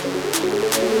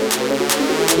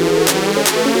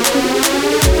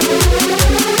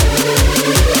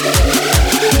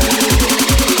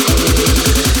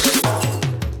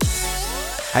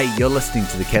Hey, you're listening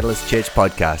to the Catalyst Church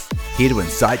podcast, here to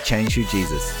incite change through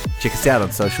Jesus. Check us out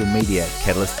on social media at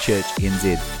Catalyst Church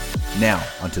NZ. Now,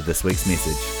 onto this week's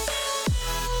message.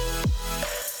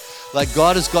 Like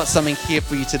God has got something here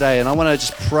for you today, and I want to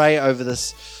just pray over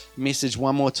this message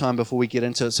one more time before we get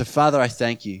into it. So Father, I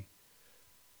thank you,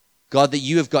 God, that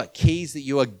you have got keys that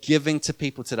you are giving to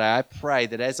people today. I pray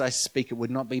that as I speak, it would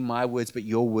not be my words, but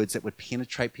your words that would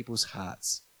penetrate people's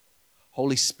hearts.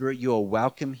 Holy Spirit, you are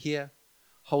welcome here.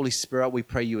 Holy Spirit, we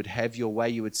pray you would have your way.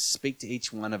 You would speak to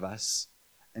each one of us,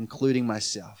 including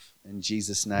myself. In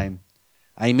Jesus' name,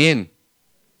 amen.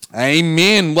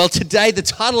 Amen. Well, today the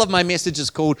title of my message is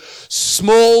called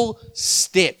Small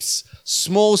Steps.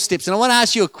 Small Steps. And I want to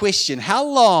ask you a question. How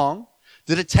long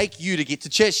did it take you to get to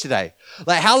church today?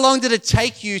 Like, how long did it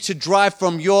take you to drive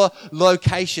from your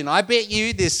location? I bet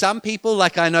you there's some people,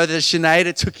 like I know that Sinead,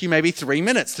 it took you maybe 3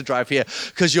 minutes to drive here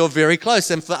because you're very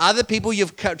close. And for other people,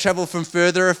 you've traveled from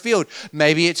further afield.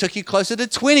 Maybe it took you closer to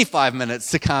 25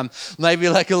 minutes to come. Maybe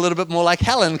like a little bit more like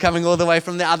Helen coming all the way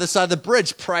from the other side of the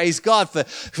bridge. Praise God for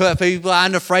people who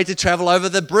aren't afraid to travel over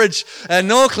the bridge in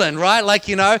Auckland, right? Like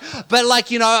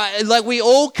we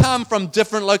all come from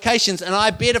different locations. And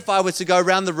I bet if I was to go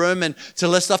around the room and to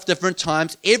list off different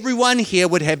times, everyone here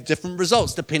would have different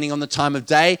results depending on the time of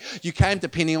day you came,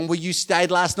 depending on where you stayed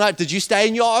last night. Did you stay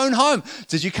in your own home?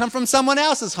 Did you come from someone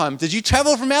else's home? Did you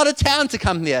travel from out of town to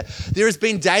come here? There has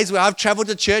been days where I've traveled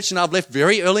to church and I've left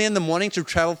very early in the morning to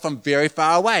travel from very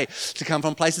far away, to come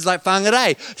from places like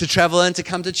Whangarei, to travel in to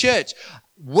come to church.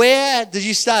 Where did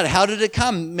you start? How did it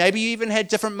come? Maybe you even had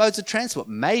different modes of transport.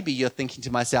 Maybe you're thinking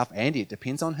to myself, Andy, it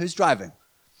depends on who's driving.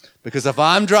 Because if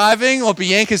I'm driving or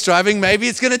Bianca's driving, maybe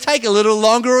it's going to take a little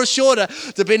longer or shorter,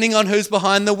 depending on who's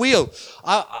behind the wheel.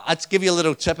 I'll give you a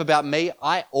little tip about me.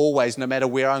 I always, no matter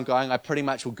where I'm going, I pretty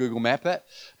much will Google map it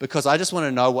because I just want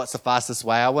to know what's the fastest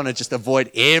way. I want to just avoid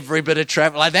every bit of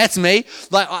traffic. Like, that's me. Is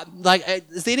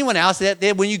there anyone else out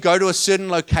there? When you go to a certain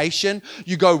location,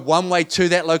 you go one way to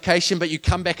that location, but you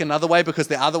come back another way because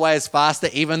the other way is faster,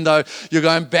 even though you're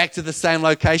going back to the same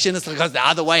location. It's because the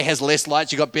other way has less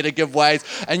lights. You got better giveaways,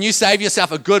 and you save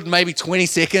yourself a good maybe 20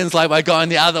 seconds like by going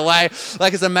the other way.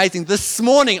 Like, it's amazing. This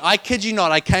morning, I kid you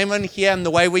not, I came in here, and the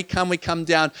way we come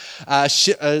down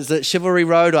is it Chivalry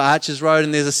Road or Archers Road,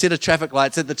 and there's a set of traffic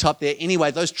lights at the top there.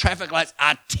 Anyway, those traffic lights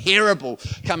are terrible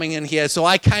coming in here. So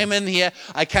I came in here,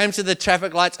 I came to the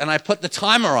traffic lights, and I put the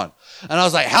timer on. And I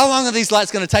was like, how long are these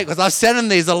lights going to take? Because I've sat in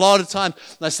these a lot of times.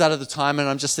 And I started the timer, and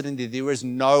I'm just sitting there. There is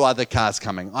no other cars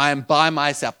coming. I am by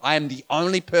myself. I am the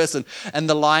only person in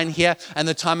the line here, and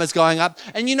the timer's going up.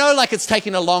 And you know, like, it's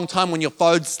taking a long time when your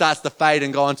phone starts to fade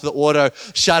and go into the auto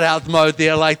shutout mode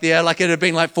there. Like it had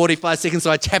been like 45 seconds.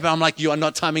 So I tap it. I'm like, you are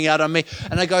not timing out on me.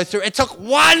 And I go through. It took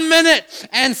 1 minute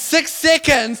and 6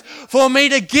 seconds for me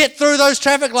to get through those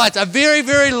traffic lights. A very,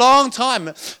 very long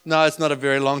time. No, it's not a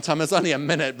very long time. It's only a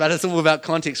minute, but it's all about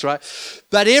context, right?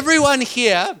 But everyone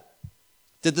here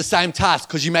did the same task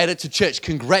because you made it to church.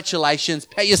 Congratulations.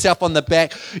 Pat yourself on the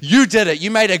back. You did it. You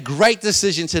made a great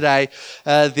decision today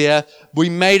there. We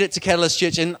made it to Catalyst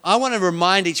Church. And I want to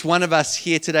remind each one of us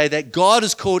here today that God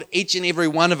has called each and every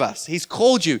one of us. He's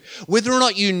called you. Whether or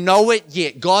not you know it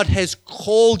yet, God has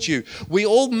called you. We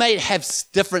all may have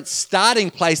different starting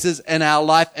places in our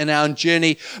life and our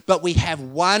journey, but we have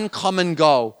one common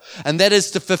goal, and that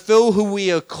is to fulfill who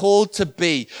we are called to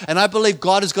be. And I believe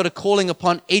God has got a calling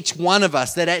upon each one of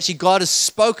us, that actually God has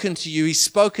spoken to you. He's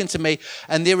spoken to me,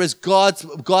 and there is God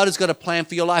has got a plan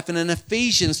for your life. And in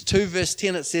Ephesians 2 verse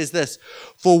 10, it says this: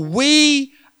 for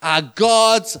we are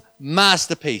God's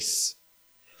masterpiece.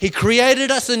 He created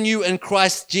us anew in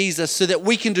Christ Jesus so that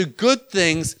we can do good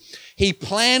things He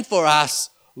planned for us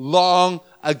long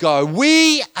ago.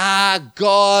 We are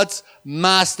God's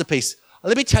masterpiece.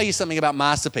 Let me tell you something about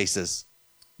masterpieces.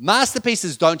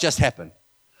 Masterpieces don't just happen.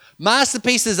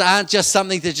 Masterpieces aren't just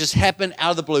something that just happen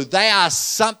out of the blue. They are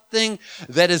something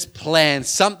that is planned,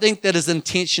 something that is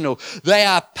intentional. They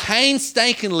are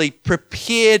painstakingly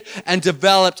prepared and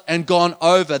developed and gone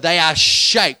over. They are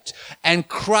shaped and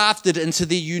crafted into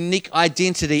their unique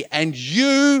identity. And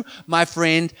you, my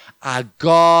friend, are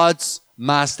God's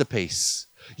masterpiece.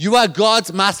 You are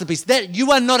God's masterpiece. That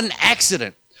you are not an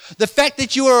accident. The fact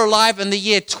that you are alive in the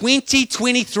year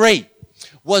 2023,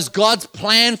 was God's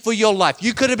plan for your life.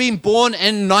 You could have been born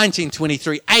in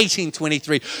 1923,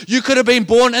 1823. You could have been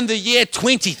born in the year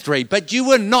 23, but you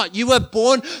were not. You were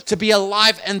born to be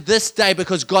alive in this day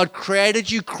because God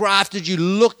created you, crafted you,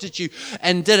 looked at you,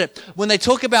 and did it. When they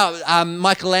talk about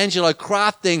Michelangelo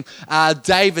crafting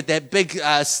David, that big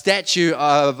statue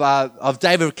of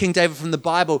David, King David from the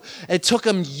Bible, it took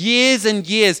him years and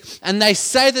years, and they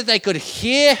say that they could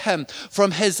hear him from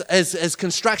his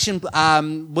construction,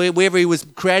 wherever he was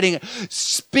creating it,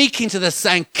 speaking to this,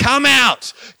 saying, come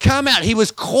out, come out. He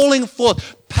was calling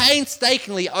forth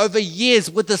painstakingly over years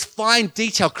with this fine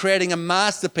detail, creating a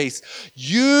masterpiece.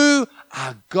 You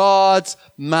are God's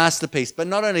masterpiece. But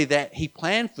not only that, he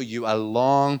planned for you a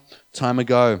long time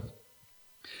ago.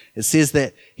 It says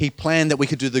that he planned that we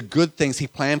could do the good things he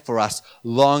planned for us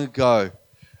long ago.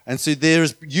 And so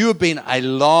you have been a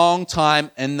long time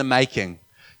in the making.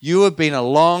 You have been a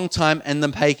long time in the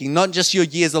making, not just your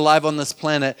years alive on this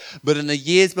planet, but in the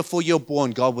years before you're born,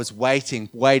 God was waiting.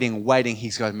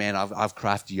 He's going, man, I've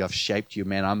crafted you, I've shaped you,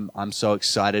 man. I'm so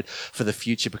excited for the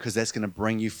future because that's going to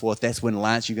bring you forth. That's when,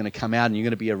 Lance, you're going to come out and you're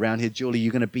going to be around here. Julie,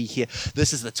 you're going to be here.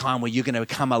 This is the time where you're going to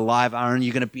come alive, Aaron.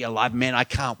 You're going to be alive. Man, I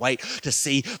can't wait to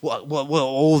see what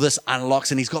all this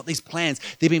unlocks. And he's got these plans.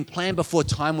 They've been planned before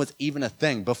time was even a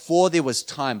thing. Before there was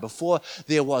time, before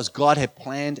there was, God had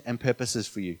planned and purposes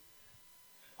for you.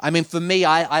 I mean, for me,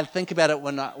 I think about it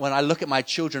when I look at my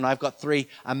children. I've got 3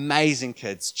 amazing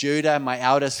kids. Judah, my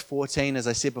eldest, 14, as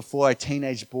I said before, a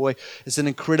teenage boy, is an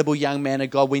incredible young man of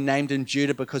God. We named him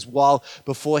Judah because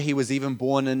before he was even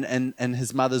born in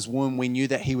his mother's womb, we knew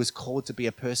that he was called to be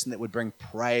a person that would bring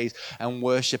praise and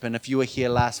worship. And if you were here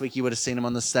last week, you would have seen him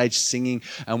on the stage singing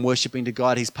and worshiping to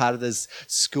God. He's part of this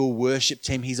school worship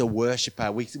team. He's a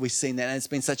worshiper. We've seen that, and it's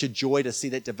been such a joy to see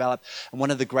that develop. And one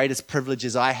of the greatest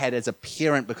privileges I had as a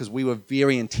parent, because we were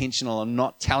very intentional on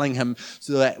not telling him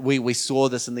so that we saw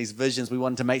this in these visions. We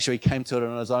wanted to make sure he came to it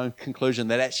on his own conclusion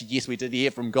that actually, yes, we did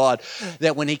hear from God.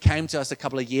 That when he came to us a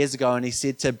couple of years ago and he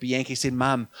said to Bianca, he said,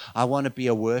 Mum, I want to be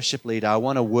a worship leader. I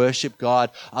want to worship God.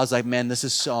 I was like, man, this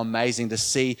is so amazing to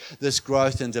see this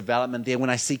growth and development there. When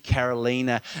I see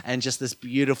Carolina and just this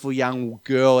beautiful young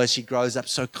girl as she grows up,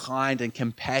 so kind and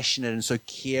compassionate and so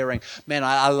caring. Man,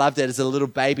 I loved it as a little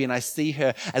baby, and I see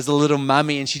her as a little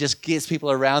mummy, and she just gets people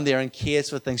around there and cares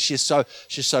for things. She's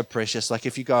so precious. Like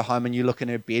if you go home and you look in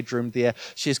her bedroom there,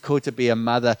 she's called to be a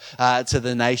mother to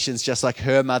the nations, just like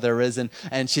her mother is.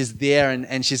 And she's there,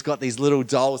 and she's got these little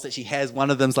dolls that she has.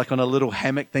 One of them's like on a little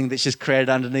hammock thing that she's created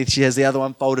underneath. She has the other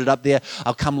one folded up there.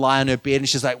 I'll come lie on her bed, and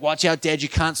she's like, watch out, Dad, you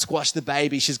can't squash the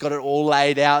baby. She's got it all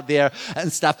laid out there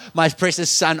and stuff. My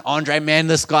precious son, Andre, man,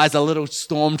 this guy's a little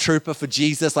stormtrooper for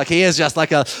Jesus. Like he is just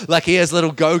like he is a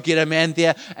little go-getter man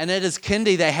there. And at his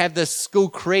kindy, they have this school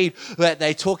creed that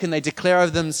they talk and they declare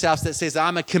of themselves that says,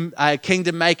 I'm a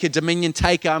kingdom maker, dominion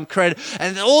taker, I'm created.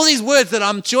 And all these words that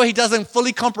I'm sure he doesn't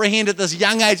fully comprehend at this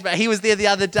young age, but he was there the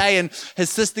other day and his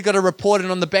sister got a report,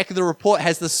 and on the back of the report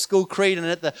has the school creed, and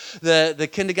at the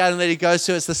kindergarten that he goes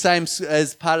to, it's the same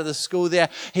as part of the school there.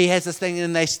 He has this thing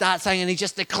and they start saying, and he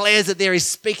just declares it there. He's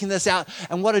speaking this out,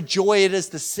 and what a joy it is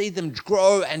to see them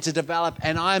grow and to develop.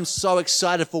 And I am so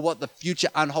excited for what the future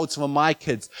unholds for my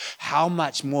kids. How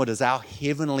much more does our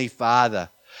Heavenly Father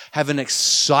have an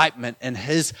excitement in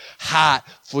his heart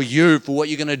for you, for what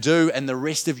you're going to do and the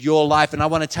rest of your life? And I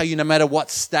want to tell you, no matter what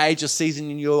stage or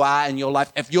season you are in your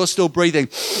life, if you're still breathing,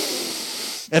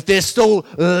 if there's still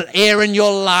air in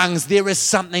your lungs, there is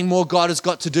something more God has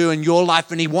got to do in your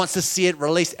life, and he wants to see it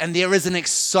released. And there is an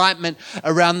excitement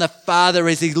around the Father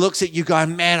as he looks at you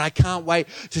going, man, I can't wait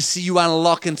to see you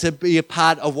unlock and to be a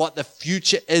part of what the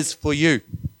future is for you.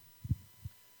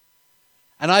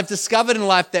 And I've discovered in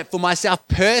life that for myself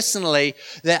personally,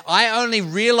 that I only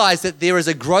realize that there is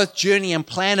a growth journey and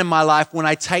plan in my life when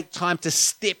I take time to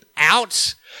step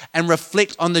out and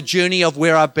reflect on the journey of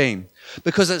where I've been.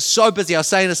 Because it's so busy. I was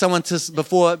saying to someone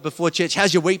before church,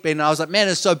 how's your week been? And I was like, man,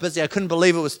 it's so busy. I couldn't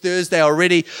believe it was Thursday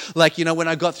already. Like, when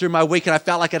I got through my week, and I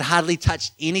felt like I'd hardly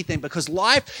touched anything, because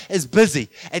life is busy.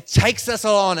 It takes us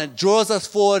on, it draws us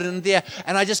forward and there.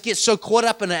 And I just get so caught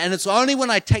up in it. And it's only when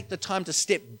I take the time to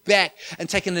step back and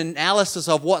take an analysis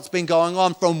of what's been going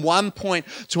on from one point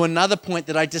to another point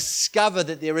that I discover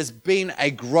that there has been a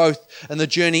growth in the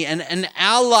journey. And in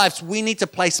our lives, we need to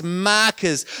place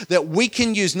markers that we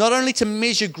can use not only to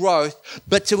measure growth,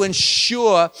 but to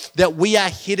ensure that we are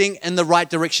heading in the right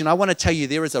direction. I want to tell you,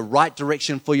 there is a right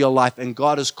direction for your life, and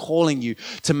God is calling you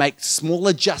to make small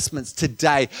adjustments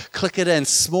today. Click it in,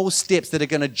 small steps that are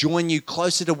going to join you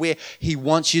closer to where he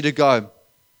wants you to go.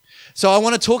 So I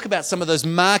want to talk about some of those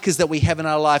markers that we have in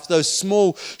our life, those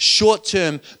small,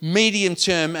 short-term,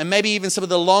 medium-term, and maybe even some of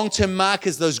the long-term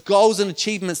markers, those goals and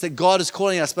achievements that God is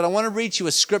calling us. But I want to read you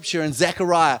a scripture in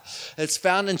Zechariah. It's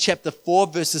found in chapter 4,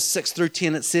 verses 6 through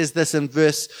 10. It says this in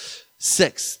verse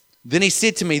 6. Then he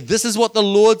said to me, this is what the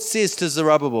Lord says to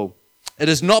Zerubbabel. It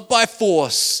is not by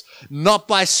force, not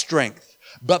by strength,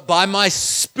 but by my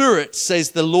spirit,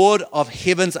 says the Lord of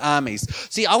heaven's armies.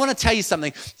 See, I want to tell you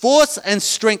something. Force and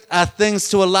strength are things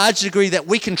to a large degree that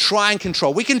we can try and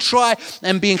control. We can try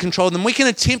and be in control of them. We can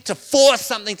attempt to force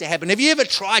something to happen. Have you ever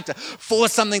tried to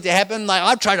force something to happen? Like,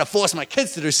 I've tried to force my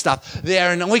kids to do stuff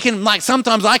there, and we can, like,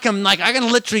 sometimes I can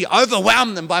literally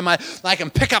overwhelm them I can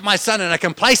pick up my son and I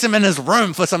can place him in his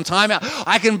room for some time out.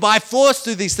 I can by force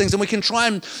do these things, and we can try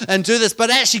and do this. But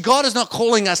actually, God is not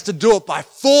calling us to do it by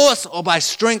force or by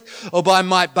strength or by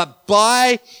might, but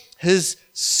by his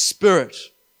spirit.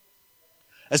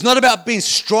 It's not about being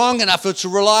strong enough or to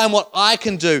rely on what I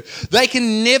can do. I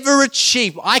can never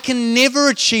achieve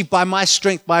by my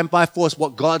strength, by my force,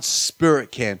 what God's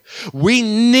spirit can. We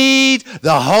need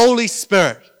the Holy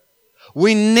Spirit.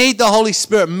 We need the Holy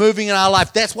Spirit moving in our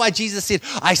life. That's why Jesus said,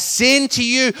 I send to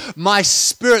you my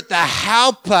spirit, the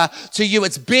helper to you.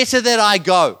 It's better that I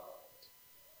go.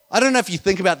 I don't know if you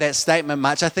think about that statement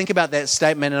much. I think about that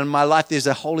statement, and in my life there's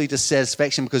a holy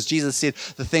dissatisfaction because Jesus said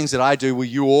the things that I do, well,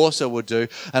 you also will do.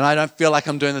 And I don't feel like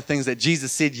I'm doing the things that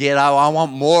Jesus said yet. I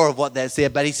want more of what that's there.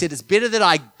 But he said, it's better that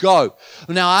I go.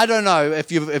 Now, I don't know if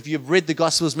you've read the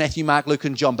Gospels, Matthew, Mark, Luke,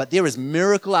 and John, but there is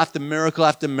miracle after miracle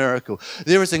after miracle.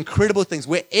 There is incredible things.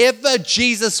 Wherever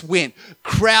Jesus went,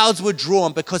 crowds were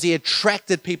drawn because he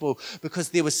attracted people, because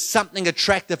there was something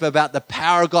attractive about the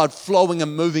power of God flowing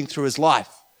and moving through his life.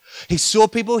 He saw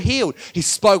people healed. He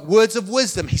spoke words of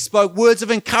wisdom. He spoke words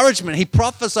of encouragement. He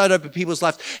prophesied over people's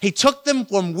lives. He took them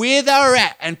from where they were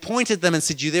at and pointed them and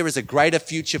said, there is a greater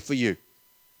future for you.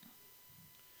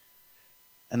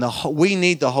 And we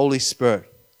need the Holy Spirit.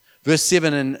 Verse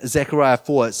 7 in Zechariah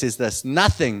 4, it says this,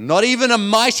 nothing, not even a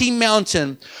mighty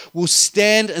mountain, will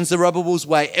stand in Zerubbabel's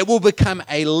way. It will become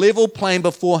a level plain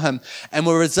before him. And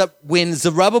when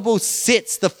Zerubbabel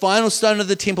sets the final stone of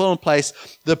the temple in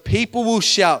place, the people will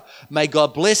shout, may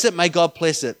God bless it, may God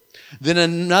bless it. Then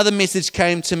another message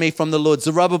came to me from the Lord.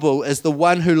 Zerubbabel is the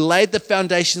one who laid the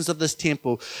foundations of this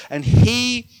temple, and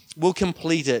he will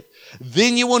complete it.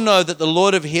 Then you will know that the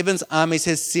Lord of heaven's armies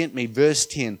has sent me. Verse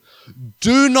 10.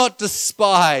 Do not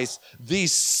despise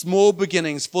these small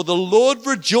beginnings, for the Lord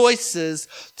rejoices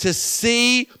to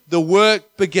see the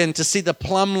work begin, to see the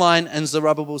plumb line in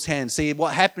Zerubbabel's hand. See,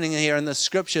 what's happening here in the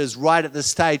scriptures right at this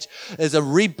stage is a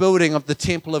rebuilding of the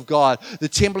temple of God. The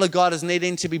temple of God is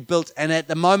needing to be built, and at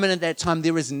the moment at that time,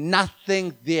 there is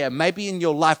nothing there. Maybe in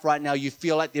your life right now, you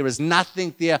feel like there is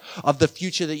nothing there of the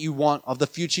future that you want, of the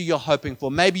future you're hoping for.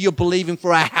 Maybe you're believing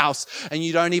for a house and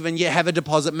you don't even yet have a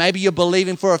deposit. Maybe you're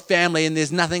believing for a family and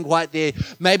there's nothing quite there.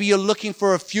 Maybe you're looking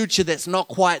for a future that's not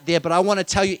quite there. But I want to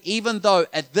tell you, even though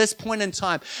at this point in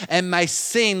time it may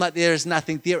seem like there is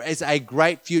nothing, there is a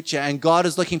great future, and God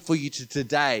is looking for you to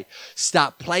today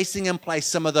start placing in place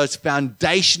some of those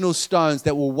foundational stones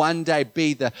that will one day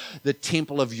be the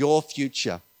temple of your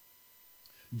future.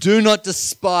 Do not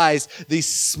despise these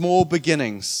small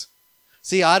beginnings.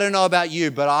 See, I don't know about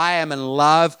you, but I am in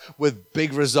love with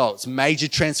big results, major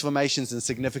transformations and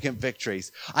significant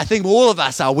victories. I think all of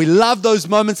us are. We love those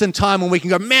moments in time when we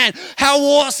can go, man, how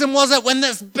awesome was it when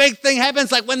this big thing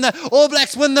happens? Like when the All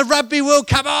Blacks win the Rugby World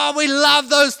Cup. Oh, we love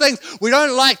those things. We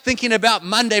don't like thinking about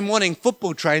Monday morning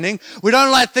football training. We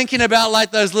don't like thinking about like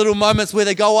those little moments where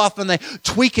they go off and they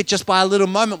tweak it just by a little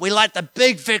moment. We like the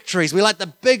big victories. We like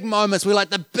the big moments. We like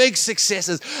the big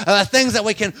successes. Things that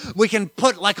we can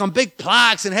put like on big plaques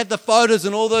and have the photos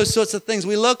and all those sorts of things.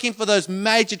 We're looking for those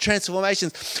major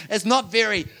transformations. It's not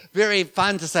very, very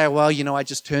fun to say, well, I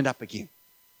just turned up again.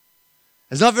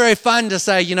 It's not very fun to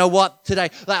say, you know what, today,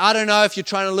 like, I don't know if you're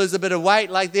trying to lose a bit of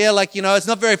weight like there, like, it's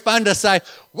not very fun to say,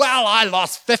 well, I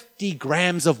lost 50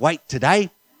 grams of weight today.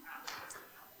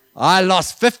 I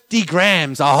lost 50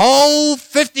 grams, a whole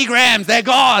 50 grams, they're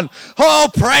gone. Oh,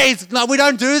 praise. No, we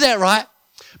don't do that, right?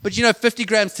 But 50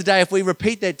 grams today, if we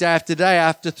repeat that day,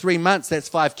 after 3 months, that's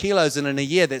 5 kilos, and in a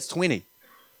year, that's 20.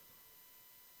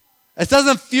 It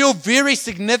doesn't feel very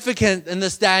significant in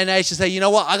this day and age to say, you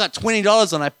know what, I got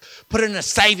 $20 and I put it in a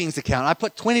savings account. I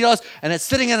put $20 and it's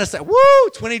sitting in a, woo,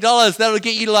 $20, that'll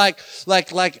get you like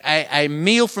a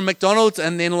meal from McDonald's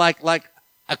and then like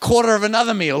a quarter of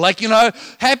another meal.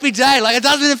 Happy day. Like it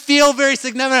doesn't feel very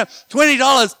significant,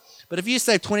 $20. But if you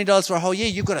save $20 for a whole year,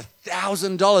 you've got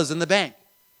 $1,000 in the bank.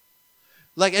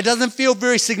 Like, it doesn't feel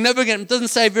very significant. It doesn't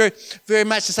say very, very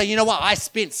much to say, you know what, I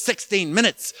spent 16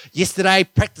 minutes yesterday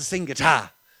practicing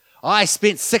guitar. I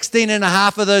spent 16 and a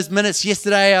half of those minutes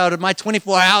yesterday out of my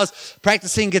 24 hours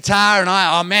practicing guitar, and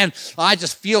I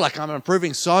just feel like I'm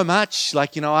improving so much.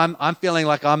 Like, I'm feeling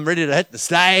like I'm ready to hit the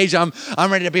stage. I'm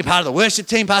ready to be part of the worship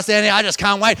team, Pastor Andy. I just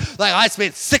can't wait. Like, I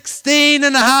spent 16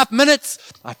 and a half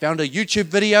minutes. I found a YouTube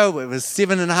video. It was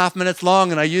 7.5 minutes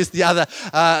long, and I used the other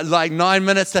 9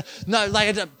 minutes.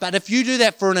 But if you do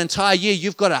that for an entire year,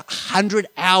 you've got 100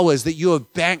 hours that you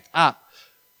have banked up.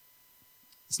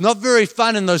 It's not very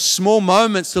fun in those small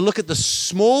moments to look at the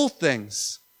small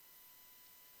things.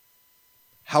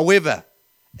 However,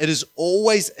 it is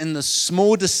always in the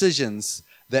small decisions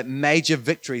that major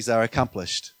victories are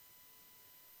accomplished.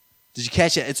 Did you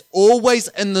catch it? It's always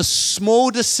in the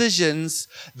small decisions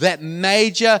that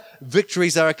major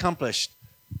victories are accomplished.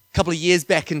 A couple of years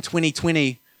back in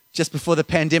 2020, just before the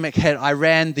pandemic hit, I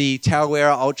ran the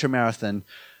Tarawera Ultra Marathon.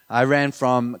 I ran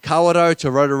from Kawerau to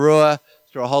Rotorua,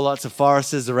 through a whole lots of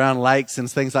forests around lakes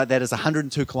and things like that. It's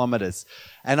 102 kilometers.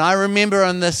 And I remember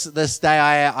on this day,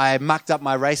 I mucked up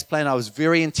my race plan. I was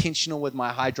very intentional with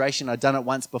my hydration. I'd done it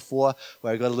once before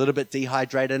where I got a little bit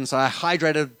dehydrated. And so I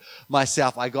hydrated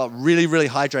myself. I got really, really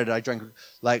hydrated. I drank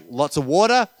like lots of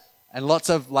water and lots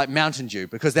of like Mountain Dew,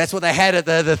 because that's what they had at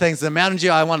the things. The Mountain Dew,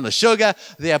 I wanted the sugar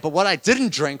there, but what I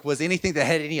didn't drink was anything that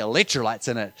had any electrolytes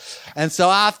in it. And so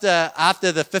after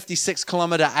the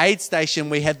 56-kilometer aid station,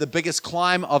 we had the biggest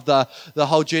climb of the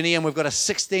whole journey, and we've got a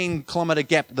 16-kilometer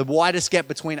gap, the widest gap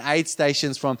between aid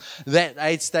stations from that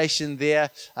aid station there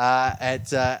at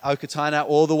Okataina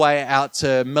all the way out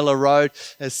to Miller Road.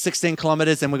 It's 16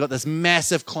 kilometers, and we've got this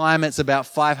massive climb. It's about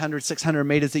 500, 600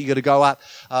 meters that you got to go up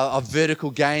of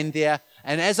vertical gain there.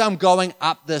 And as I'm going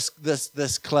up this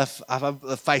cliff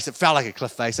face, it felt like a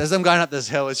cliff face. As I'm going up this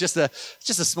hill, it's just a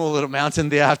small little mountain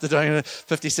there after doing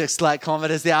 56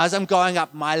 kilometers there. As I'm going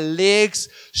up, my legs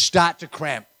start to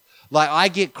cramp. Like, I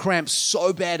get cramps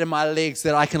so bad in my legs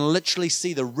that I can literally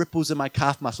see the ripples in my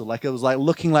calf muscle. Like, it was like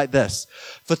looking like this.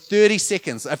 For 30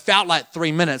 seconds, it felt like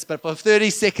 3 minutes, but for 30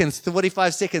 seconds,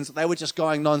 45 seconds, they were just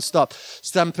going nonstop.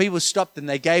 Some people stopped and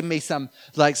they gave me some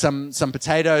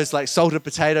potatoes, like salted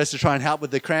potatoes, to try and help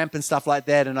with the cramp and stuff like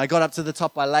that. And I got up to the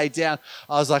top, I laid down.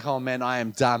 I was like, oh man, I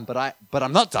am done. But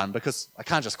I'm not done, because I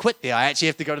can't just quit there. I actually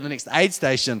have to go to the next aid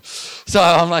station. So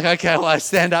I'm like, okay, well, I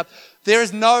stand up. There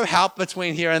is no help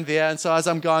between here and there. And so as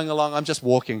I'm going along, I'm just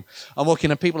walking. I'm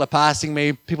walking and people are passing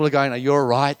me. People are going, are you all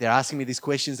right? They're asking me these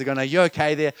questions. They're going, are you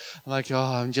okay there? I'm like, oh,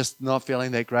 I'm just not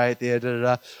feeling that great there. Da, da,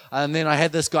 da. And then I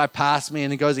had this guy pass me,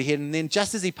 and he goes ahead. And then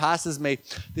just as he passes me,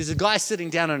 there's a guy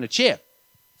sitting down on a chair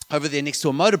over there next to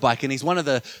a motorbike. And he's one of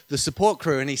the support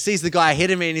crew. And he sees the guy ahead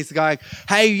of me, and he's going,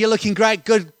 hey, you're looking great.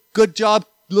 Good job.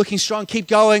 Looking strong. Keep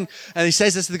going. And he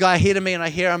says this to the guy ahead of me, and I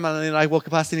hear him. And then I walk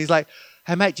past, and he's like,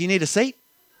 hey, mate, do you need a seat?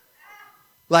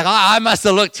 Like, I must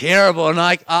have looked terrible. And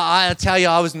I tell you,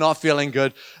 I was not feeling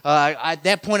good. At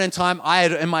that point in time,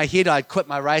 in my head, I'd quit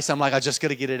my race. I'm like, I just got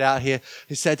to get it out here.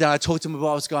 He sat down. I talked to him about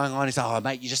what was going on. He said, oh,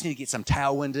 mate, you just need to get some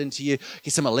tailwind into you,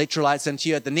 get some electrolytes into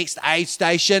you. At the next aid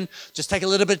station, just take a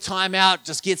little bit of time out.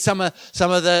 Just get some of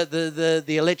the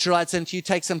electrolytes into you.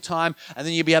 Take some time, and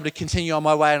then you'll be able to continue on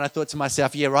my way. And I thought to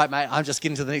myself, yeah, right, mate, I'm just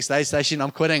getting to the next aid station.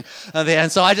 I'm quitting there. And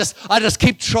so I just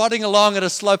keep trotting along at a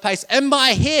slow pace. In my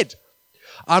head,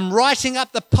 I'm writing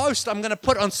up the post I'm going to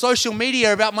put on social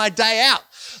media about my day out.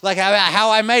 Like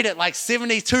how I made it like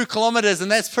 72 kilometers,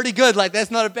 and that's pretty good. Like,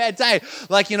 that's not a bad day.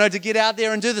 Like, to get out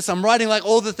there and do this. I'm writing like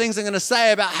all the things I'm going to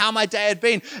say about how my day had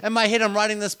been. In my head, I'm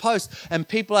writing this post, and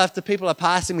people after people are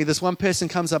passing me. This one person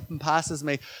comes up and passes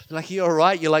me. They're like, you all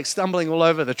right? You're like stumbling all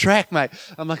over the track, mate.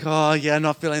 I'm like, oh yeah,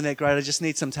 not feeling that great. I just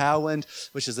need some tailwind,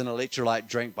 which is an electrolyte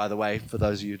drink, by the way, for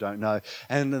those of you who don't know.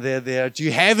 And they're there. Do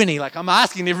you have any? Like, I'm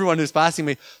asking everyone who's passing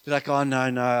me. They're like, oh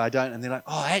no, I don't. And they're like,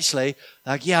 oh, actually,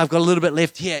 like, yeah, I've got a little bit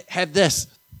left here. Have this.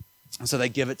 And so they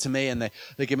give it to me, and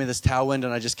they give me this tailwind, and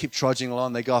I just keep trudging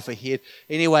along. They go off ahead.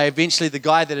 Anyway, eventually the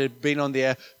guy that had been on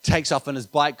there takes off on his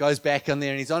bike, goes back on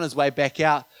there, and he's on his way back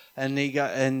out. And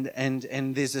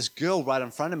and there's this girl right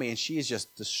in front of me, and she is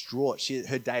just distraught.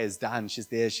 Her day is done. She's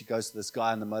there. She goes to this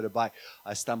guy on the motorbike.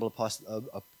 I stumble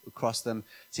across them.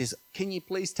 Says, "Can you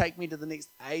please take me to the next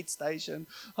aid station?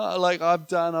 Like, I'm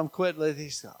done. I'm quit.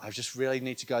 I just really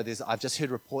need to go. I've just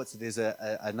heard reports that there's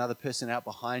another person out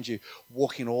behind you,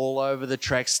 walking all over the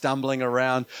track, stumbling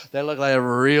around. They look like a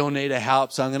real need of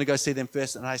help. So I'm going to go see them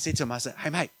first." And I said to him, I said, "Hey,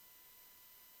 mate,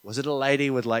 was it a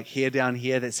lady with like hair down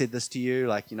here that said this to you?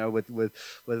 Like, with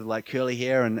like curly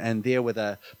hair and there with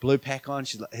a blue pack on?"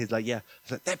 He's like, "Yeah." I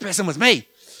said, "That person was me."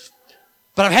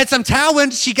 But I've had some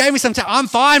tailwind. She gave me some I'm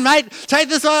fine, mate. Take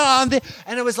this one. I'm there.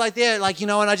 And it was like there, like, and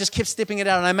I just kept stepping it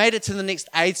out. And I made it to the next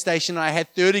aid station. And I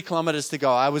had 30 kilometers to go.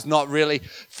 I was not really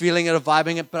feeling it or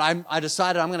vibing it. But I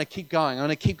decided I'm going to keep going. I'm going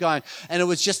to keep going. And it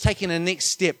was just taking a next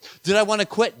step. Did I want to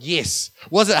quit? Yes.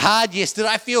 Was it hard? Yes. Did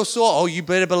I feel sore? Oh, you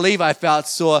better believe I felt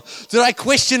sore. Did I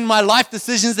question my life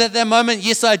decisions at that moment?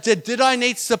 Yes, I did. Did I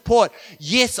need support?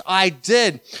 Yes, I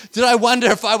did. Did I wonder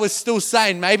if I was still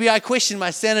sane? Maybe I questioned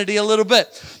my sanity a little bit.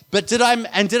 But did I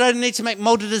need to make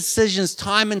multiple decisions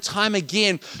time and time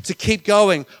again to keep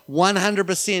going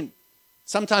 100%,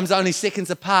 sometimes only seconds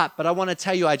apart? But I want to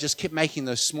tell you, I just kept making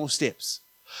those small steps.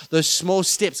 Those small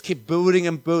steps kept building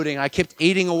and building. I kept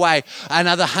eating away.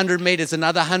 Another 100 meters,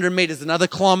 another 100 meters, another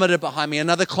kilometer behind me,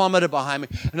 another kilometer behind me,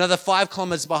 another 5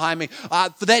 kilometers behind me.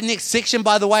 For that next section,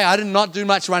 by the way, I did not do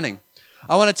much running.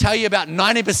 I want to tell you about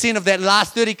 90% of that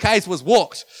last 30 Ks was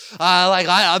walked. But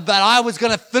I was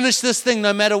going to finish this thing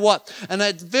no matter what. And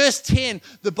at verse 10,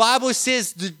 the Bible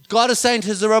says, God is saying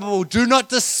to Zerubbabel, do not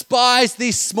despise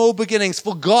these small beginnings,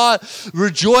 for God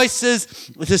rejoices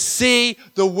to see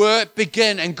the work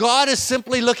begin. And God is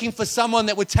simply looking for someone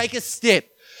that would take a step.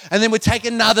 And then we'd take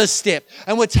another step,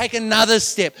 and we'd take another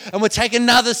step, and we'd take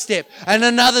another step, and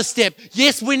another step.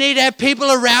 Yes, we need to have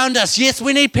people around us. Yes,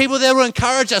 we need people that will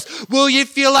encourage us. Will you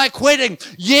feel like quitting?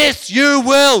 Yes, you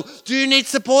will. Do you need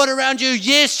support around you?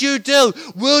 Yes, you do.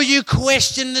 Will you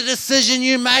question the decision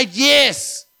you made?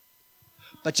 Yes.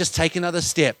 But just take another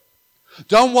step.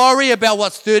 Don't worry about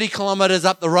what's 30 kilometers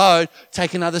up the road.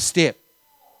 Take another step.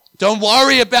 Don't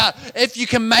worry about if you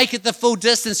can make it the full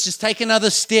distance. Just take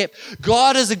another step.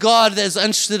 God is a God that's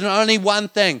interested in only one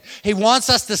thing. He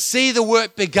wants us to see the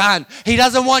work begun. He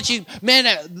doesn't want you, man,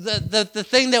 the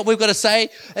thing that we've got to say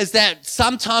is that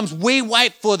sometimes we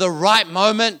wait for the right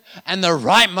moment, and the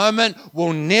right moment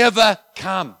will never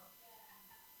come.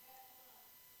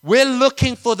 We're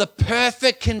looking for the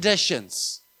perfect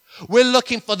conditions. We're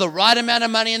looking for the right amount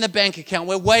of money in the bank account.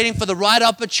 We're waiting for the right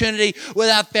opportunity with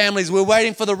our families. We're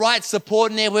waiting for the right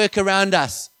support network around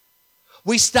us.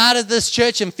 We started this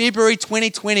church in February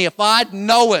 2020. If I'd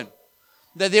known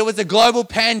that there was a global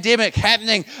pandemic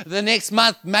happening the next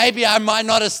month, maybe I might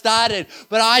not have started.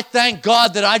 But I thank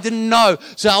God that I didn't know.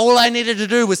 So all I needed to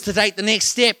do was to take the next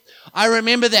step. I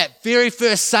remember that very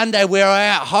first Sunday where I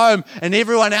was at home and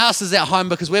everyone else is at home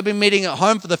because we've been meeting at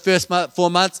home for the first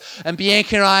 4 months. And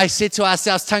Bianca and I said to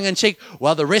ourselves, tongue in cheek,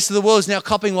 well, the rest of the world is now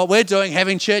copying what we're doing,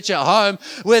 having church at home.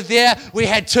 We're there. We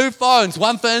had 2 phones,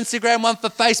 one for Instagram, one for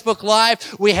Facebook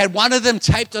Live. We had one of them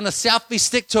taped on a selfie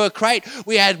stick to a crate.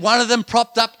 We had one of them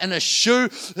propped up in a shoe.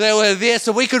 They were there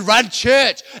so we could run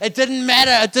church. It didn't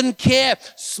matter. It didn't care.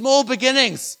 Small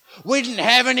beginnings. We didn't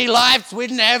have any lights. We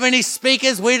didn't have any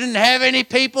speakers. We didn't have any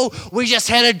people. We just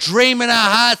had a dream in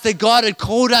our hearts that God had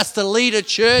called us to lead a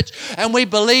church, and we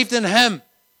believed in Him.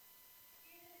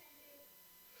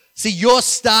 See, your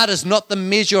start is not the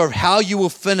measure of how you will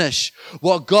finish.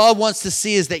 What God wants to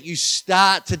see is that you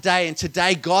start today, and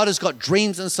today God has got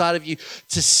dreams inside of you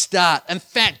to start. In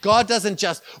fact, God doesn't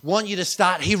just want you to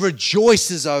start. He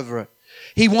rejoices over it.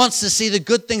 He wants to see the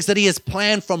good things that He has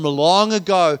planned from long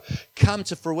ago come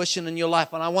to fruition in your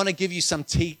life. And I want to give you some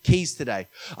keys today.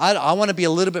 I want to be a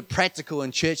little bit practical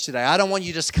in church today. I don't want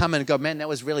you to just come and go, man, that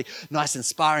was really nice,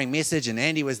 inspiring message. And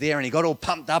Andy was there and he got all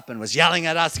pumped up and was yelling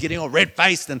at us, getting all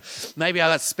red-faced. And maybe I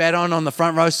got spat on the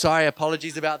front row. Sorry,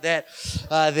 apologies about that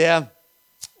there.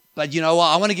 But you know what?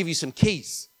 I want to give you some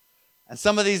keys. And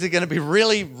some of these are going to be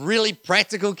really, really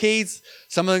practical keys.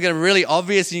 Some of them are going to be really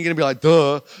obvious and you're going to be like,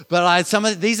 duh.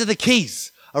 But these are the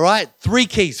keys, all right? 3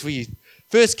 keys for you.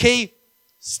 First key,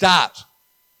 start.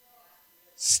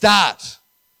 Start.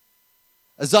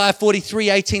 Isaiah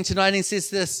 43:18-19 says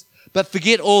this, but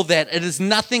forget all that. It is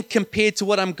nothing compared to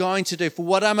what I'm going to do.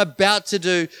 For I am about to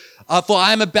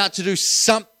do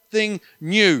something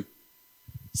new.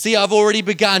 See, I've already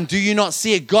begun. Do you not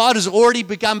see it? God has already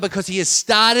begun because He has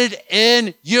started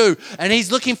in you. And He's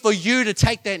looking for you to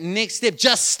take that next step.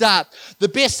 Just start. The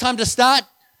best time to start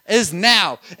is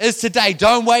now, is today.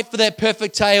 Don't wait for that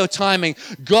perfect day or timing.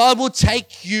 God will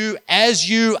take you as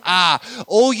you are.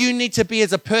 All you need to be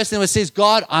is a person who says,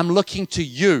 God, I'm looking to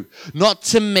you, not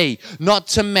to me, not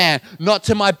to man, not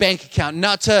to my bank account,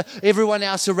 not to everyone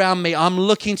else around me. I'm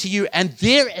looking to you. And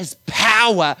there is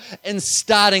power in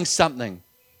starting something.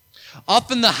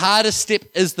 Often the hardest step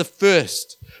is the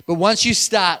first. But once you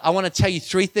start, I want to tell you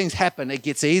 3 things happen. It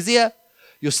gets easier,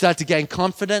 you'll start to gain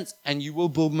confidence, and you will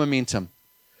build momentum.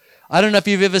 I don't know if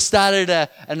you've ever started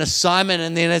an assignment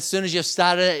and then as soon as you've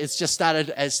started it,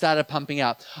 it started pumping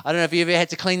out. I don't know if you ever had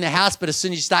to clean the house, but as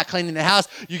soon as you start cleaning the house,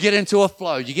 you get into a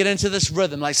flow. You get into this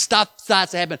rhythm. Like stuff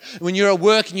starts to happen. When you're at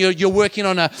work and you're working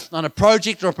on a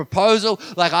project or a proposal,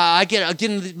 like I get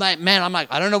in, man, I'm like,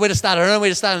 I don't know where to start.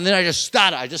 And then I just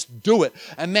start it. I just do it.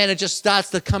 And man, it just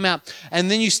starts to come out.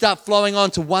 And then you start flowing on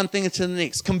to one thing and to the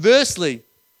next. Conversely,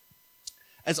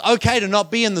 it's okay to not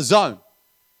be in the zone.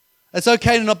 It's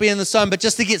okay to not be in the zone, but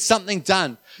just to get something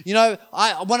done. You know,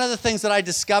 one of the things that I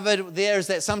discovered there is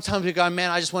that sometimes we go, man,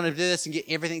 I just want to do this and get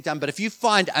everything done. But if you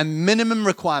find a minimum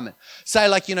requirement, say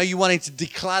like, you know, you wanting to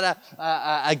declutter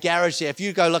a garage there. If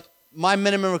you go, look, my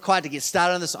minimum required to get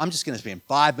started on this, I'm just going to spend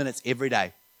 5 minutes every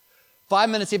day. 5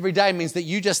 minutes every day means that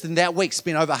you just in that week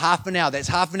spend over half an hour. That's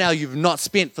half an hour you've not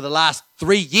spent for the last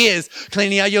 3 years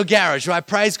cleaning out your garage, right?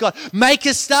 Praise God. Make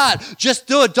a start. Just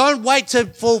do it. Don't wait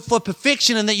for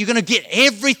perfection and that you're going to get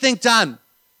everything done.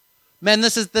 Man,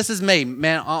 this is me.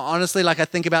 Man, honestly, like I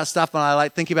think about stuff and I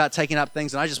like think about taking up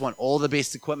things and I just want all the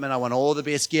best equipment. I want all the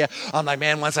best gear. I'm like,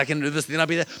 man, once I can do this, then I'll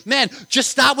be there. Man,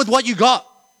 just start with what you got.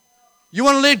 You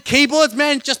want to learn keyboards,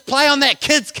 man? Just play on that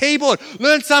kid's keyboard.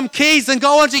 Learn some keys and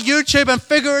go onto YouTube and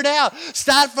figure it out.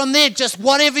 Start from there, just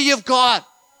whatever you've got.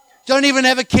 Don't even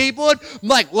have a keyboard?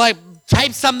 Like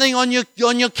tape something on your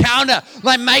counter.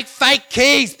 Like make fake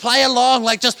keys, play along,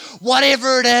 like just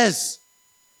whatever it is.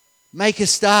 Make a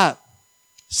start.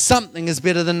 Something is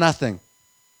better than nothing.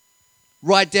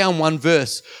 Write down one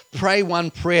verse. Pray one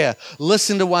prayer.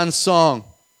 Listen to one song.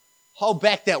 Hold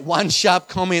back that one sharp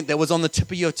comment that was on the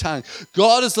tip of your tongue.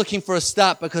 God is looking for a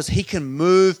start because He can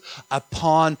move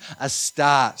upon a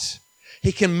start.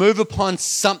 He can move upon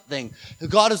something.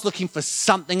 God is looking for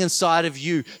something inside of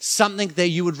you, something that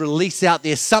you would release out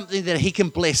there, something that He can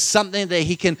bless, something that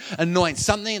He can anoint,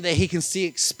 something that He can see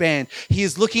expand. He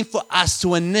is looking for us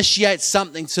to initiate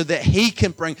something so that He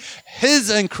can bring His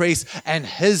increase and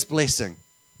His blessing.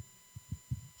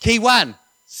 Key one,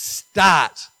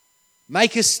 start.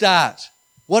 Make a start.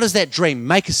 What is that dream?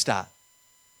 Make a start.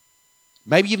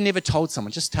 Maybe you've never told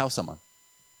someone. Just tell someone.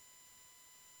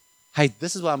 Hey,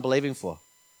 this is what I'm believing for.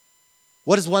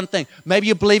 What is one thing? Maybe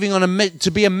you're believing to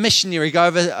be a missionary, go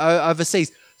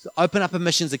overseas. So open up a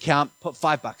missions account, put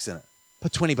 $5 in it.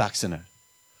 Put $20 in it.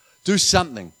 Do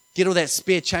something. Get all that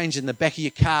spare change in the back of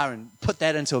your car and put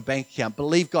that into a bank account.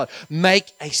 Believe God.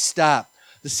 Make a start.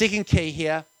 The second key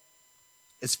here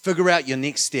is figure out your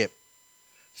next step.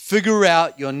 Figure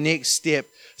out your next step.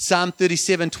 Psalm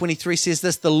 37:23 says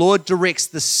this, the Lord directs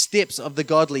the steps of the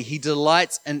godly. He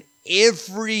delights in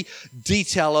every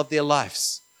detail of their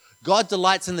lives. God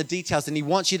delights in the details and He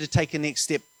wants you to take a next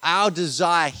step. Our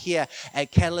desire here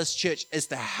at Catalyst Church is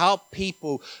to help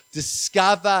people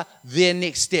discover their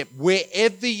next step.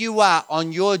 Wherever you are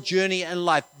on your journey in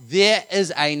life, there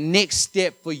is a next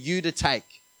step for you to take.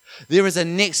 There is a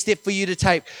next step for you to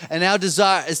take, and our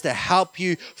desire is to help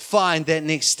you find that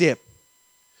next step.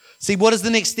 See, what is the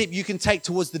next step you can take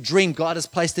towards the dream God has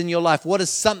placed in your life? What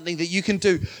is something that you can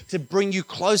do to bring you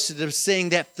closer to seeing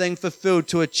that thing fulfilled,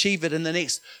 to achieve it in the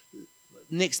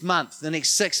next month, the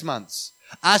next 6 months?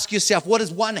 Ask yourself, what is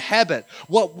one habit?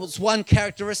 What's one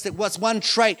characteristic? What's one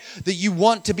trait that you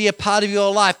want to be a part of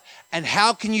your life? And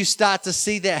how can you start to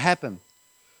see that happen?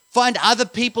 Find other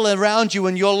people around you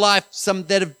in your life, some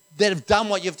that have done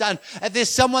what you've done. If there's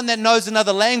someone that knows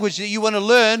another language that you want to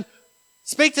learn,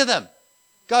 speak to them.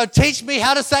 Go, teach me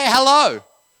how to say hello.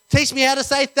 Teach me how to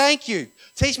say thank you.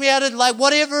 Teach me how to,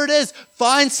 whatever it is.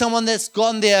 Find someone that's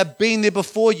gone there, been there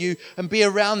before you, and be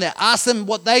around there. Ask them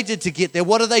what they did to get there.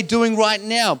 What are they doing right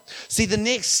now? See, the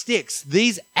next steps,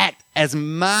 these act as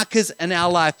markers in our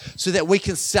life so that we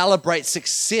can celebrate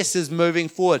successes moving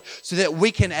forward, so that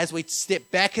we can, as we step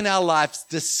back in our lives,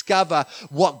 discover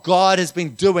what God has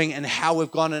been doing and how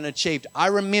we've gone and achieved. I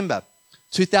remember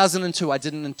 2002, I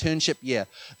did an internship year.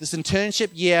 This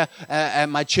internship year at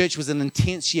my church was an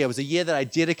intense year. It was a year that I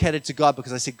dedicated to God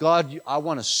because I said, God, I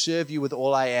want to serve you with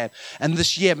all I am. And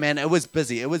this year, man, it was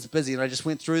busy. And I just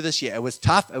went through this year. It was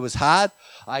tough. It was hard.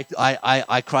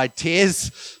 I cried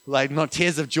tears, not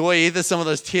tears of joy either. Some of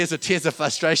those tears are tears of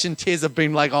frustration, tears of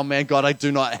being like, oh man, God, I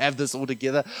do not have this all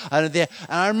together. And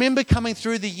I remember coming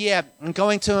through the year and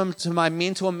going to my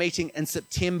mentor meeting in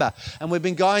September. And we've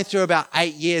been going through about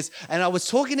 8 years. And I was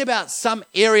talking about some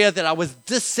area that I was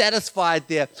dissatisfied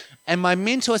there. And my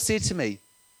mentor said to me,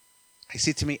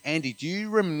 Andy, do you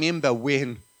remember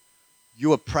when you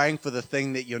were praying for the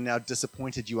thing that you're now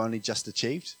disappointed you only just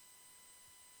achieved?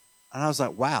 And I was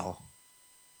like, wow.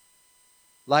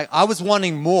 I was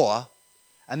wanting more.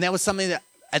 And that was something that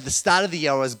at the start of the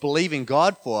year I was believing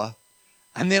God for.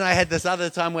 And then I had this other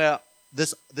time where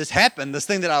this happened. This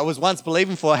thing that I was once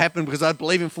believing for happened because I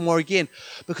believe for more again.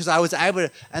 Because I was able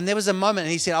to, and there was a moment,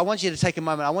 and he said, I want you to take a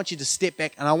moment. I want you to step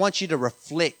back, and I want you to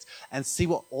reflect and see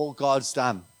what all God's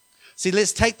done. See,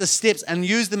 let's take the steps and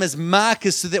use them as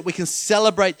markers so that we can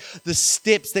celebrate the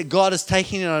steps that God is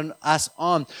taking us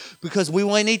on. Because we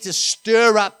need to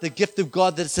stir up the gift of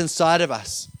God that's inside of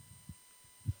us.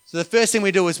 So the first thing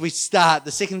we do is we start.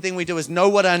 The second thing we do is know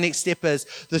what our next step is.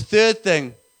 The third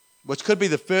thing, which could be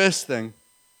the first thing,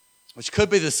 which could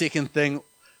be the second thing,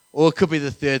 or it could be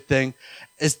the third thing,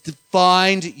 is to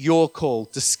find your call.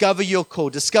 Discover your call.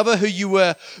 Discover who you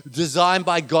were designed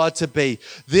by God to be.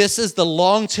 This is the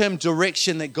long-term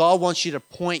direction that God wants you to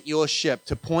point your ship,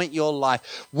 to point your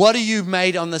life. What are you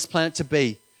made on this planet to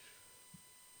be?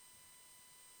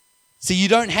 See, you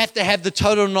don't have to have the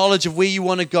total knowledge of where you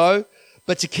want to go,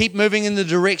 but to keep moving in the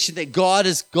direction that God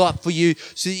has got for you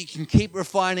so that you can keep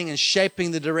refining and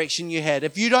shaping the direction you had.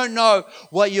 If you don't know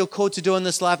what you're called to do in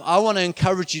this life, I want to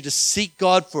encourage you to seek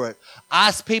God for it.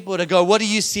 Ask people to go, what do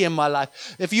you see in my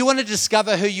life? If you want to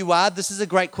discover who you are, this is a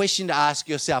great question to ask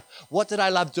yourself. What did I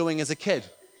love doing as a kid?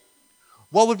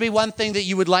 What would be one thing that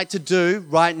you would like to do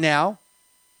right now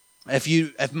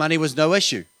if money was no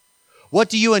issue? What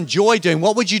do you enjoy doing?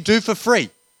 What would you do for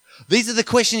free? These are the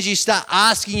questions you start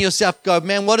asking yourself. Go,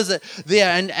 man, what is it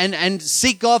there? And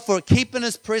seek God for it. Keep in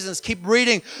His presence. Keep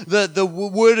reading the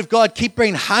Word of God. Keep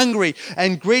being hungry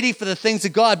and greedy for the things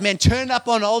of God. Man, turn up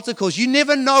on altar calls. You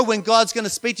never know when God's going to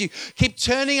speak to you. Keep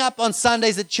turning up on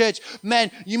Sundays at church. Man,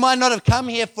 you might not have come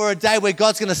here for a day where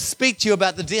God's going to speak to you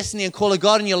about the destiny and call of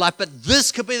God in your life, but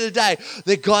this could be the day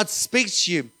that God speaks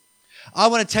to you. I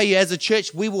want to tell you, as a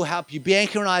church, we will help you.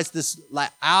 Bianca and I, is this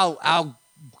like our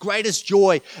greatest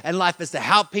joy in life is to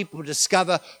help people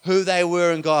discover who they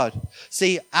were in God.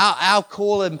 See, our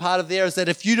call and part of there is that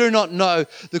if you do not know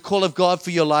the call of God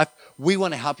for your life, we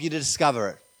want to help you to discover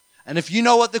it. And if you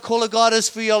know what the call of God is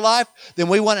for your life, then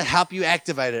we want to help you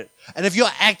activate it. And if you're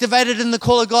activated in the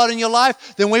call of God in your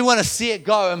life, then we want to see it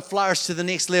go and flourish to the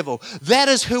next level. That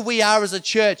is who we are as a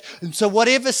church. And so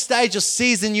whatever stage or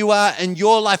season you are in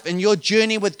your life, in your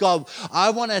journey with God,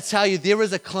 I want to tell you there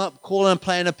is a call and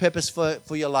plan and purpose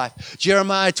for your life.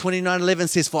 Jeremiah 29:11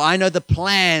 says, for I know the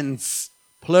plans,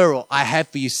 plural, I have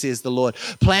for you, says the Lord.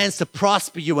 Plans to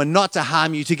prosper you and not to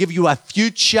harm you, to give you a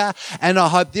future and a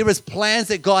hope. There is plans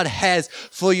that God has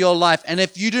for your life. And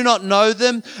if you do not know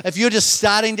them, if you're just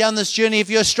starting down this journey, if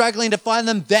you're struggling to find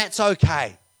them, that's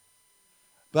okay.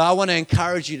 But I want to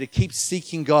encourage you to keep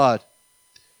seeking God.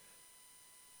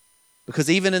 Because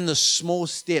even in the small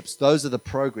steps, those are the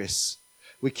progress.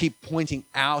 We keep pointing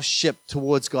our ship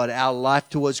towards God, our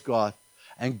life towards God,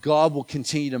 and God will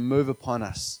continue to move upon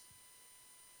us.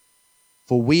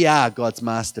 For we are God's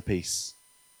masterpiece.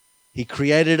 He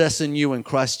created us anew in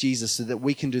Christ Jesus so that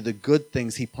we can do the good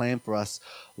things He planned for us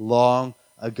long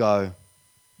ago.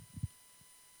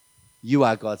 You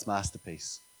are God's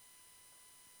masterpiece.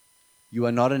 You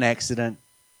are not an accident.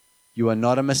 You are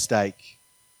not a mistake.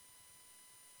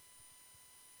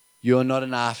 You are not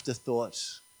an afterthought.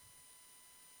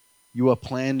 You are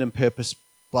planned and purposed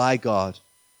by God.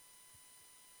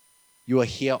 You are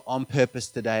here on purpose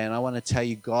today, and I want to tell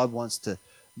you, God wants to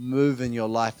move in your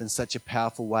life in such a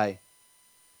powerful way.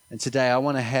 And today I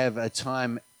want to have a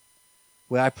time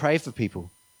where I pray for people.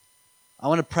 I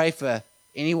want to pray for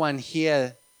anyone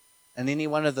here in any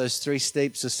one of those 3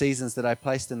 steps or seasons that I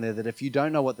placed in there, that if you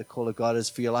don't know what the call of God is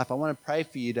for your life, I want to pray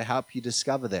for you to help you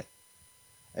discover that.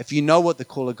 If you know what the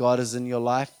call of God is in your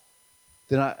life,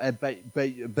 then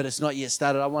but it's not yet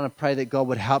started, I want to pray that God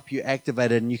would help you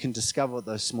activate it and you can discover what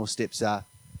those small steps are.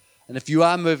 And if you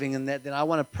are moving in that, then I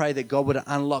want to pray that God would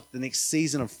unlock the next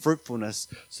season of fruitfulness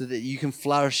so that you can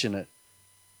flourish in it.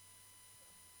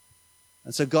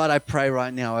 And so God, I pray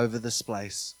right now over this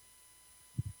place.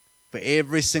 For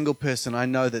every single person, I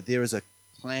know that there is a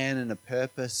plan and a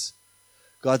purpose.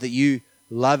 God, that you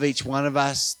love each one of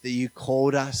us, that you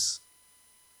called us.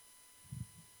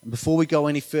 And before we go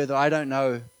any further, I don't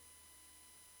know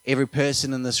every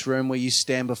person in this room where you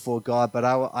stand before God, but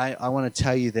I want to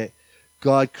tell you that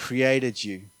God created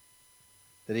you,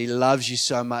 that He loves you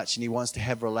so much and He wants to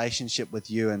have a relationship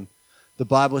with you. And the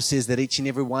Bible says that each and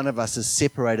every one of us is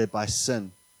separated by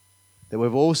sin, that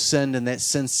we've all sinned and that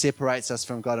sin separates us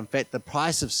from God. In fact, the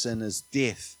price of sin is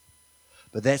death.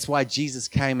 But that's why Jesus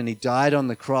came and He died on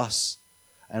the cross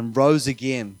and rose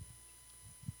again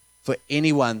for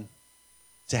anyone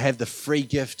to have the free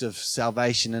gift of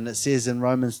salvation. And it says in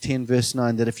Romans 10 verse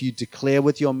 9 that if you declare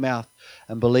with your mouth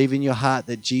and believe in your heart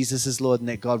that Jesus is Lord and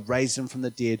that God raised Him from the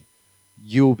dead,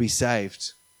 you will be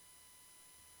saved.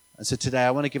 And so today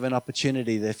I want to give an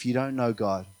opportunity that if you don't know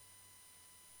God,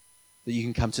 that you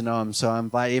can come to know him. So I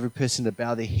invite every person to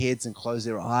bow their heads and close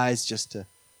their eyes just to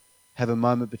have a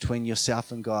moment between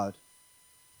yourself and God.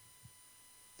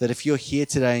 That if you're here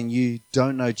today and you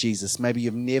don't know Jesus, maybe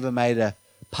you've never made a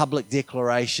public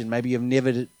declaration, maybe you've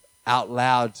never out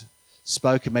loud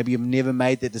spoken, maybe you've never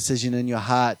made that decision in your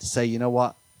heart to say, you know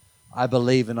what, I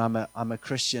believe and I'm a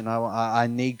Christian, I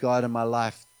need God in my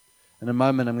life. In a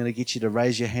moment, I'm going to get you to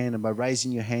raise your hand, and by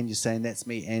raising your hand, you're saying, that's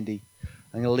me, Andy.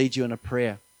 I'm going to lead you in a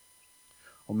prayer.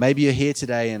 Or maybe you're here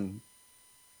today and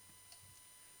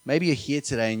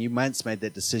you once made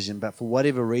that decision, but for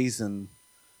whatever reason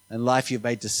in life you've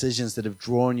made decisions that have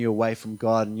drawn you away from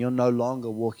God and you're no longer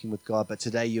walking with God. But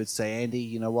today you would say, Andy,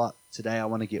 you know what? Today I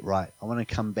want to get right. I want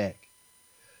to come back.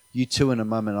 You too, in a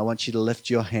moment, I want you to lift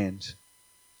your hand.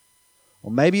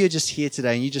 Or maybe you're just here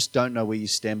today and you just don't know where you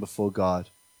stand before God.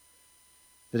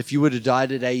 That if you were to die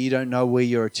today, you don't know where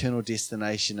your eternal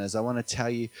destination is. I want to tell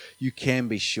you, you can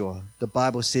be sure. The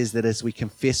Bible says that as we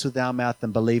confess with our mouth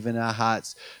and believe in our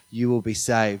hearts, you will be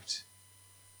saved.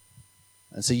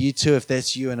 And so you too, if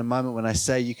that's you, in a moment when I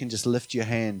say, you can just lift your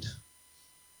hand.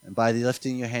 And by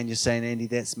lifting your hand, you're saying, Andy,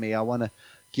 that's me. I want to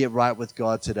get right with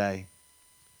God today.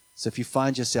 So if you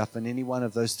find yourself in any one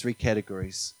of those three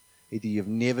categories, either you've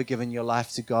never given your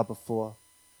life to God before,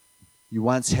 you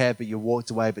once had, but you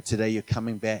walked away, but today you're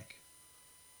coming back.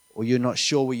 Or you're not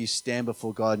sure where you stand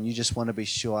before God and you just want to be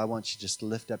sure, I want you to just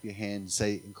lift up your hand and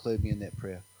say, include me in that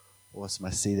prayer. Awesome,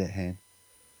 I see that hand.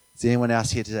 Is anyone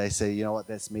else here today say, you know what,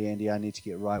 that's me, Andy, I need to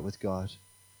get right with God.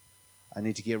 I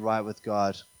need to get right with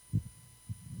God.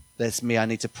 That's me, I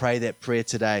need to pray that prayer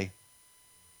today.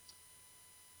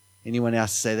 Anyone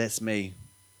else say, that's me.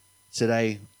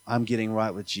 Today, I'm getting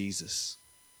right with Jesus.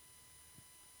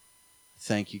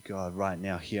 Thank you, God, right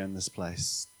now here in this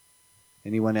place.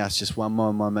 Anyone else? Just one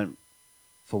more moment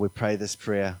before we pray this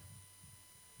prayer.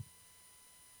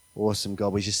 Awesome,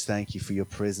 God, we just thank you for your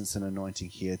presence and anointing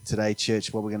here. Today,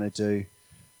 church, what we're going to do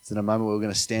is in a moment we're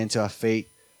going to stand to our feet.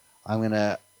 I'm going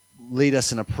to lead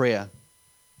us in a prayer.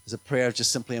 It's a prayer of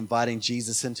just simply inviting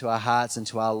Jesus into our hearts,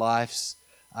 into our lives,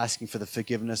 asking for the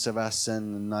forgiveness of our sin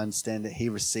and understand that he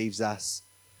receives us.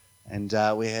 And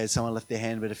we had someone lift their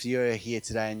hand, but if you're here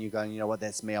today and you're going, you know what,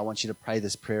 that's me, I want you to pray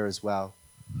this prayer as well.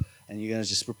 And you're going to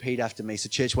just repeat after me. So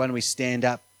church, why don't we stand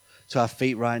up to our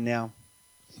feet right now?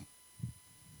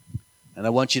 And I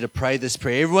want you to pray this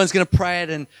prayer. Everyone's going to pray it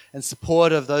in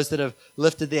support of those that have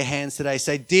lifted their hands today.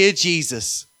 Say, Dear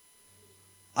Jesus,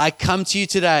 I come to you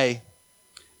today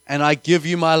and I give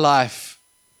you my life.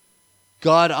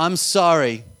 God, I'm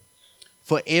sorry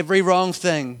for every wrong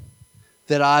thing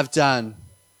that I've done.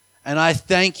 And I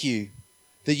thank you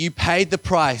that you paid the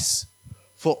price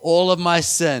for all of my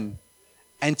sin.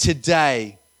 And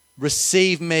today,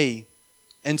 receive me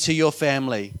into your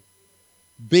family.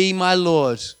 Be my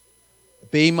Lord.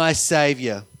 Be my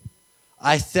Savior.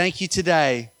 I thank you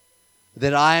today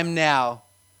that I am now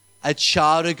a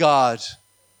child of God.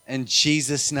 In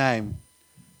Jesus' name,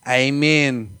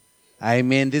 amen.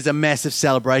 Amen. There's a massive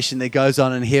celebration that goes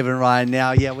on in heaven right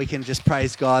now. Yeah, we can just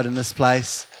praise God in this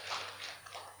place.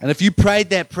 And if you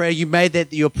prayed that prayer, you made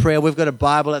that your prayer, we've got a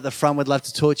Bible at the front. We'd love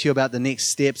to talk to you about the next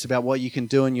steps, about what you can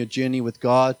do in your journey with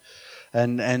God,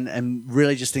 and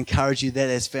really just encourage you. That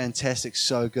is fantastic,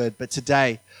 so good. But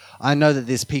today, I know that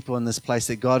there's people in this place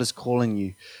that God is calling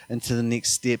you into the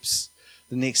next steps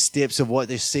of what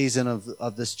this season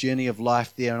of this journey of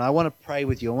life there. And I want to pray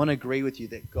with you. I want to agree with you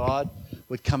that God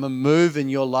would come and move in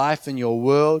your life, in your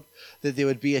world, that there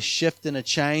would be a shift and a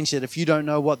change, that if you don't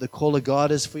know what the call of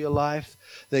God is for your life,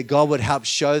 that God would help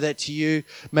show that to you.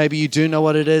 Maybe you do know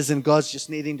what it is, and God's just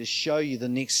needing to show you the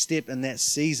next step in that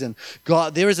season.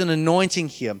 God, there is an anointing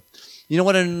here. You know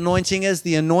what an anointing is?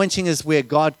 The anointing is where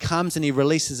God comes and he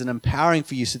releases an empowering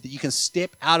for you so that you can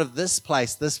step out of this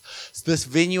place, this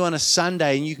venue on a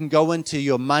Sunday, and you can go into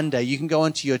your Monday, you can go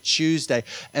into your Tuesday,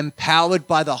 empowered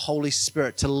by the Holy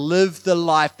Spirit to live the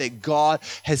life that God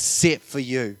has set for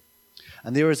you.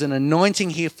 And there is an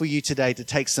anointing here for you today to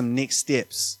take some next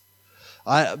steps.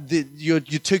 Your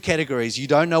two categories. You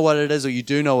don't know what it is, or you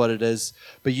do know what it is,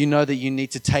 but you know that you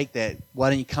need to take that. Why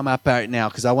don't you come up right now?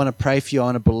 Because I want to pray for you. I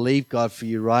want to believe God for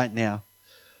you right now.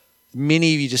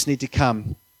 Many of you just need to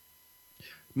come.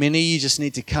 Many of you just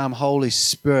need to come. Holy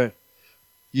Spirit.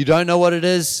 You don't know what it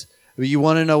is, but you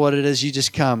want to know what it is. You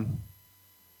just come.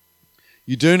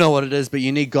 You do know what it is, but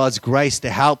you need God's grace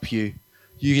to help you.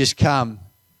 You just come.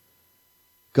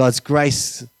 God's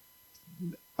grace.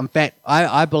 In fact,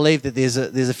 I believe that there's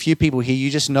a few people here,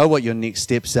 you just know what your next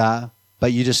steps are,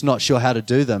 but you're just not sure how to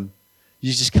do them.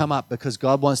 You just come up because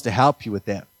God wants to help you with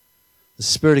that. The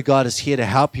Spirit of God is here to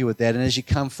help you with that. And as you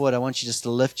come forward, I want you just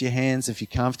to lift your hands if you're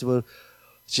comfortable.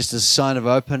 It's just a sign of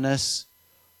openness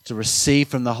to receive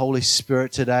from the Holy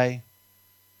Spirit today.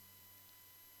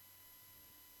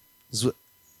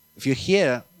 If you're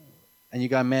here and you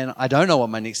go, man, I don't know what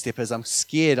my next step is. I'm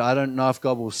scared. I don't know if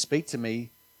God will speak to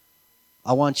me.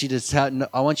 I want you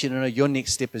to know your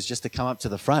next step is just to come up to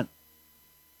the front.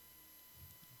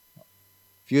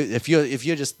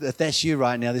 If that's you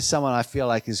right now, there's someone I feel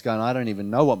like is going, I don't even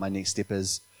know what my next step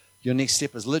is. Your next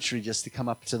step is literally just to come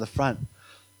up to the front.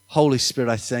 Holy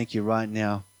Spirit, I thank you right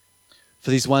now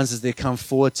for these ones as they come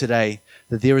forward today,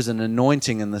 that there is an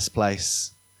anointing in this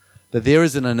place. That there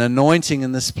is an anointing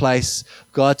in this place,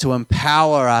 God, to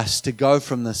empower us to go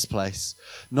from this place.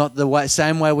 Not the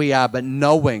same way we are, but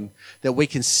knowing that we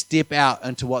can step out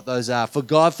into what those are. For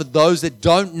God, for those that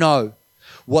don't know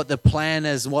what the plan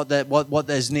is, what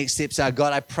those next steps are,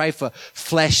 God, I pray for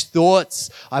flash thoughts.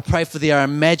 I pray for their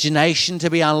imagination to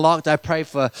be unlocked. I pray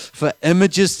for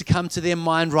images to come to their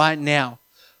mind right now.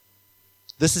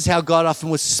 This is how God often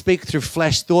would speak, through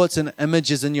flash thoughts and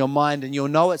images in your mind, and you'll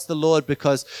know it's the Lord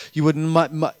because you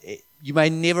may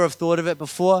never have thought of it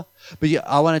before, but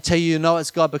I want to tell you,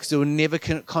 it's God because it will never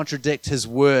contradict His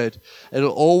Word. It'll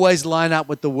always line up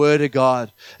with the Word of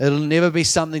God. It'll never be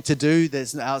something to do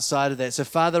that's outside of that. So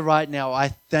Father, right now, I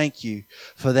thank you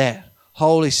for that.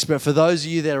 Holy Spirit, for those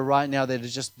of you that are right now that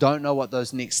just don't know what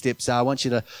those next steps are, I want you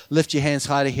to lift your hands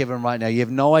high to heaven right now. You have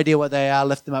no idea what they are.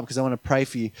 Lift them up because I want to pray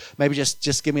for you. Maybe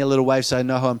just give me a little wave so I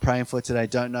know who I'm praying for today.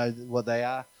 Don't know what they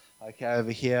are. Okay,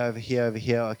 over here.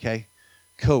 Okay,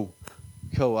 cool.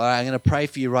 All right, I'm going to pray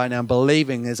for you right now. I'm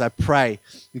believing as I pray,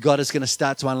 God is going to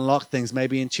start to unlock things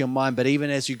maybe into your mind. But even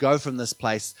as you go from this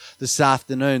place this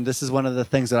afternoon, this is one of the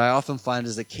things that I often find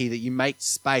is a key, that you make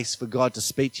space for God to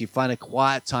speak to you. Find a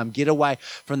quiet time. Get away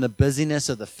from the busyness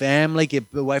of the family.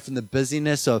 Get away from the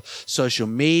busyness of social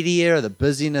media or the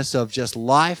busyness of just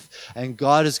life. And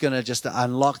God is going to just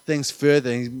unlock things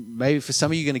further. And maybe for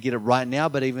some of you, you're going to get it right now,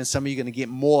 but even some of you are going to get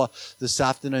more this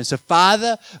afternoon. So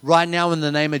Father, right now in the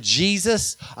name of Jesus,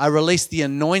 I release the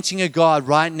anointing of God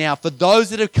right now for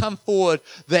those that have come forward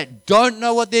that don't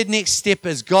know what their next step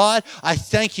is. God, I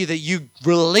thank you that you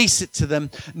release it to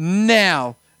them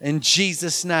now in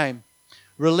Jesus' name.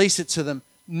 Release it to them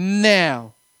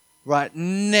now, right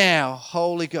now,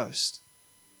 Holy Ghost.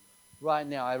 Right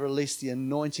now, I release the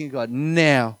anointing of God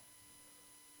now,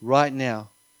 right now,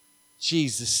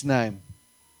 Jesus' name.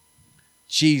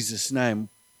 Jesus' name,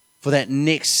 for that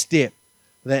next step,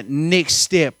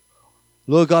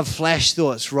 Lord God, flash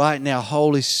thoughts right now,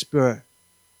 Holy Spirit.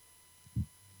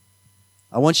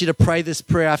 I want you to pray this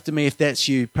prayer after me if that's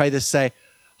you. Pray this, say,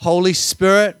 Holy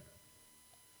Spirit,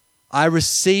 I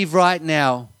receive right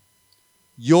now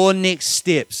your next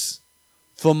steps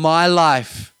for my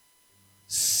life.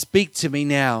 Speak to me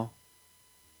now.